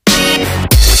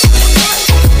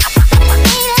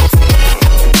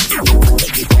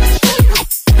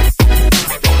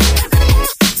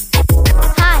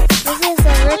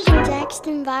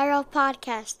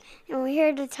podcast, and we're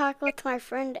here to talk with my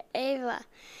friend Ava.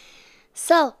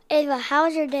 So, Ava, how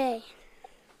was your day?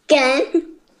 Good.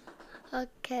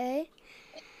 Okay.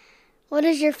 What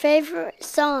is your favorite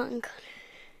song?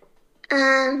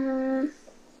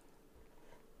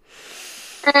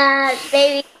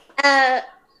 Baby,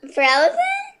 Frozen?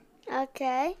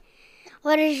 Okay.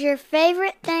 What is your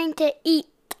favorite thing to eat?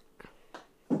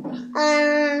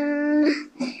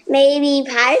 Maybe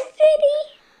Pie City?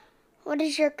 What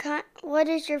is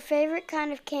your favorite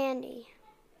kind of candy?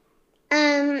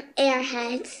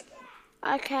 Airheads.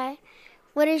 Okay.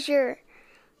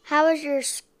 How is your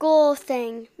school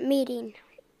meeting?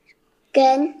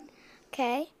 Good.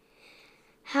 Okay.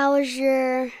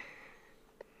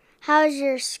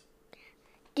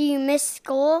 Do you miss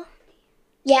school?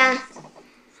 Yeah.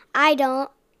 I don't.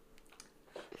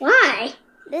 Why?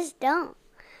 This don't.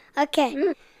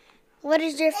 Okay. What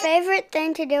is your favorite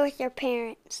thing to do with your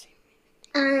parents?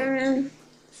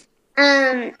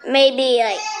 Maybe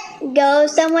go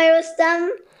somewhere with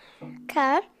them.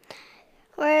 Okay.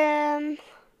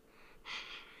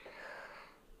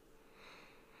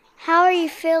 How are you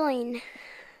feeling?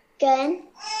 Good.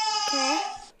 Okay.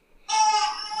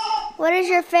 What is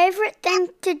your favorite thing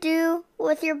to do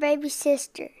with your baby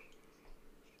sister?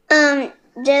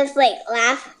 Just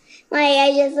laugh.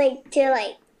 I just like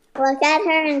to look at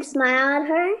her and smile at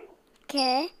her.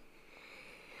 Okay.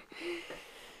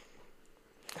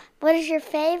 What is your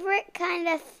favorite kind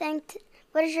of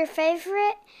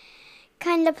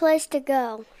place to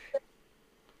go?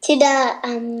 To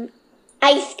the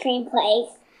ice cream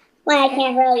place when I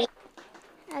can't really.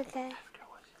 Okay.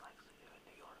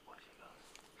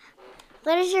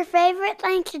 What is your favorite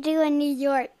thing to do in New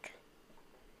York?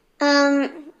 I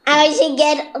like to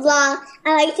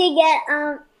get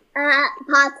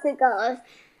popsicles.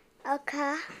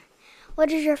 Okay.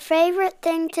 What is your favorite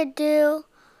thing to do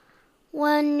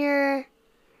when you're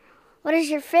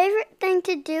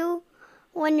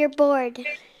bored?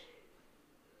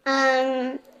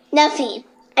 Nothing.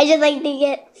 I just like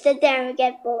to sit there and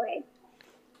get bored.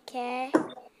 Okay.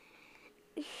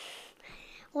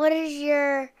 What is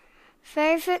your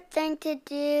favorite thing to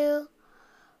do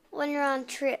when you're on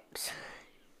trips?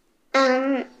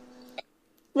 Spend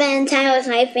time with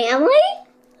my family.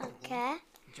 Okay.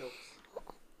 Jokes.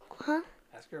 Huh?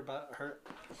 Ask her about her.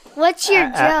 What's your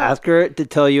joke? Ask her to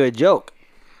tell you a joke.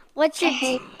 What's your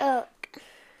joke?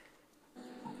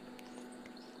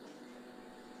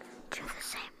 Do the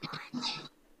same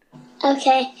one.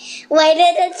 Okay. Why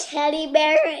did the teddy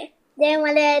bear then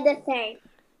wanted to say?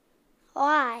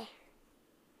 Why?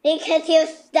 Because he was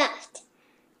stuffed.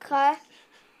 Okay.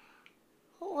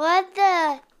 What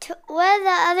did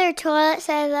the other toilet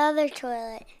say to the other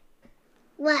toilet?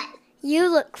 What? You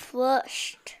look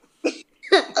flushed.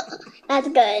 That's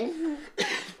good.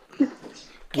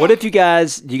 What if do you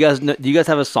guys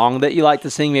have a song that you like to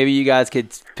sing? Maybe you guys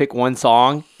could pick one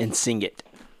song and sing it.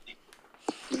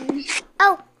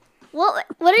 Oh,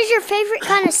 what is your favorite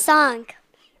kind of song?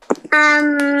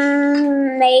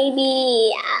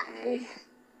 Maybe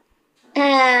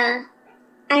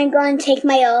I'm going to take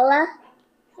my Ola.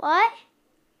 What?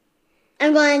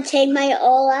 I'm going to take my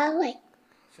Ola.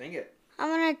 Sing it. I'm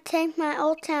gonna take my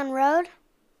Old Town Road.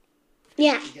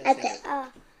 Yeah, that's it.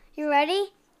 You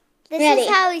ready? This Ready. is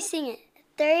how we sing it.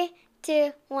 3,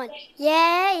 2, 1.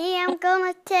 Yeah, I'm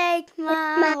gonna take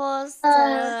my horse to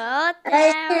Old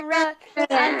Town Road.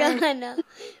 I'm gonna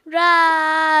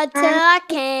ride till I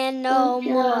can no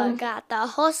more. Got the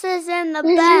horses in the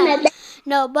back,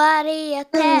 nobody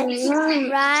attached,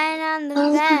 riding on the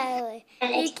valley.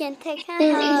 You can take my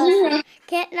horse,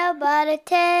 can't nobody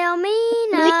tell me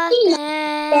nothing.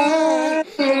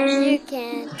 You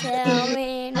can't tell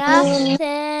me nothing.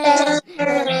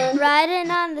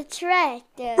 Riding on the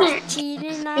tractor,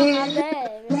 cheating on my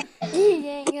baby. You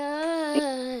ain't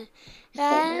good.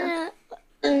 I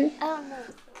don't know.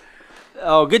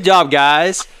 Oh, good job,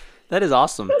 guys. That is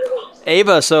awesome.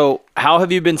 Ava, so how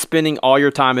have you been spending all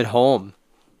your time at home?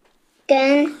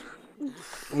 Good.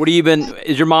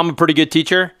 Is your mom a pretty good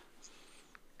teacher?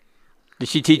 Did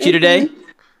she teach you today?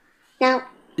 No.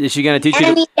 Is she going to teach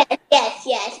you?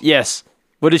 Yes. Yes.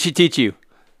 What did she teach you?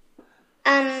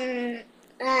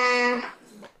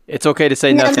 It's okay to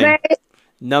say nothing.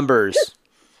 Numbers.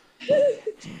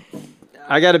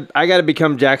 I gotta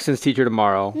become Jaxten's teacher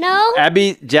tomorrow. No.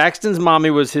 Jaxten's mommy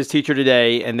was his teacher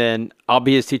today, and then I'll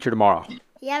be his teacher tomorrow.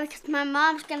 Yeah, because my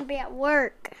mom's going to be at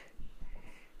work.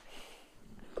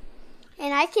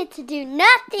 And I get to do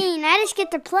nothing. I just get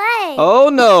to play.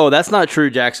 Oh, no, that's not true,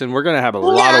 Jaxten. We're going to have a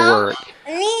lot of work.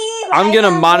 I'm going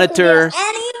to monitor.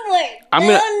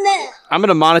 I'm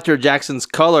gonna monitor Jackson's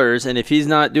colors, and if he's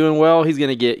not doing well, he's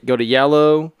gonna go to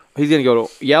yellow. He's gonna go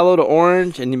to yellow to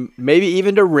orange, and maybe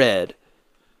even to red.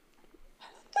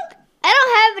 I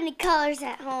don't have any colors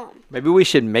at home. Maybe we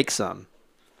should make some.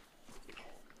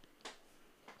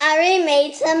 I already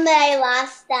made some, but I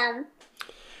lost them.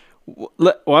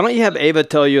 Why don't you have Ava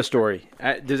tell you a story?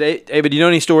 Ava, do you know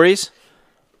any stories?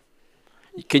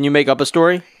 Can you make up a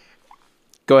story?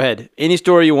 Go ahead. Any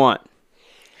story you want.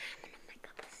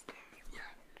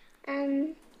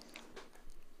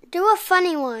 Do a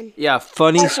funny one. Yeah,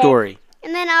 funny story.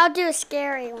 And then I'll do a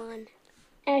scary one.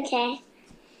 Okay.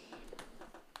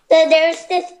 So there's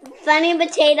this funny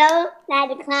potato that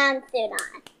had a clown suit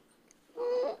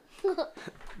on.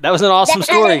 That was an awesome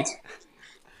story.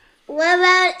 What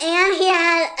about, and he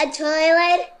had a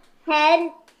toilet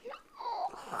head.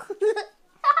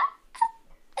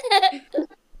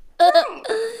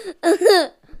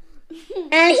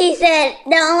 And he said,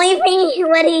 the only thing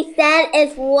what he said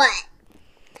is what?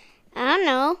 I don't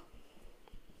know.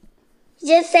 He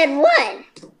just said one.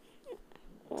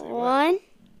 One.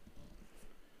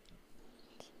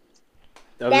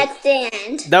 That's the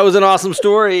end. That was an awesome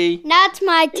story. Now it's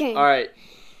my turn. All right.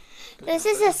 This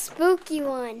is a spooky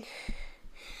one.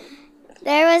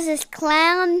 There was this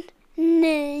clown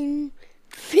named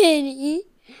Finny,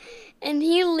 and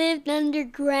he lived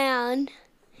underground.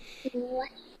 What?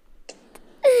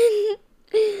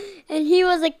 And he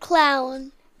was a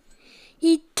clown.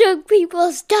 He took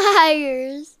people's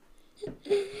tires,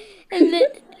 and then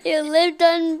he lived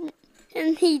on.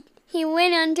 And he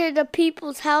went under the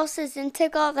people's houses and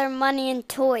took all their money and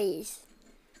toys.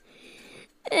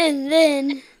 And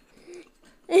then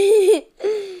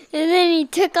he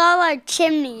took all our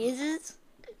chimneys.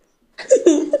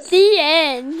 The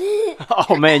end.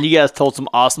 Oh man, you guys told some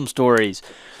awesome stories.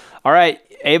 All right,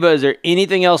 Ava, is there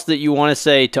anything else that you want to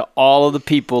say to all of the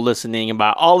people listening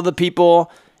about all of the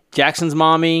people, Jackson's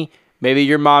mommy, maybe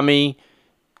your mommy,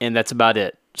 and that's about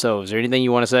it. So is there anything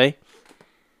you want to say?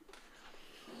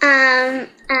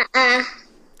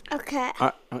 Okay.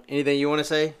 Anything you want to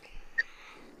say?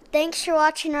 Thanks for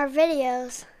watching our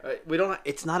videos. We don't.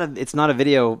 It's not a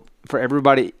video for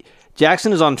everybody.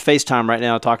 Jackson is on FaceTime right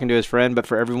now talking to his friend, but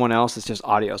for everyone else, it's just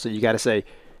audio. So you got to say,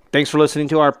 thanks for listening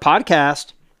to our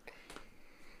podcast.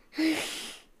 Wait,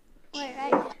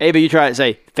 right? Ava, you try it.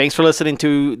 Say, thanks for listening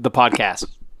to the podcast.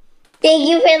 Thank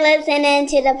you for listening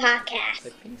to the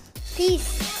podcast.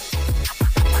 Peace.